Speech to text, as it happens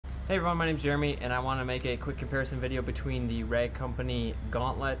Hey everyone, my name's Jeremy and I want to make a quick comparison video between the Rag Company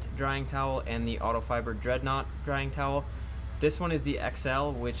Gauntlet drying towel and the Autofiber Dreadnaught drying towel. This one is the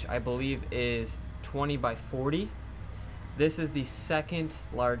XL, which I believe is 20 by 40. This is the second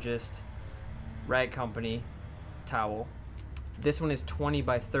largest Rag Company towel. This one is 20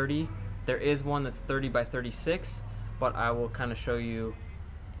 by 30. There is one that's 30 by 36, but I will kind of show you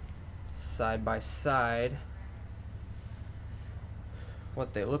side by side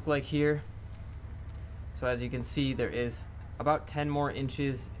what they look like here. So as you can see, there is about 10 more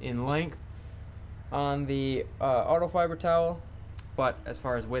inches in length on the Autofiber towel, but as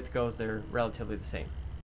far as width goes, they're relatively the same.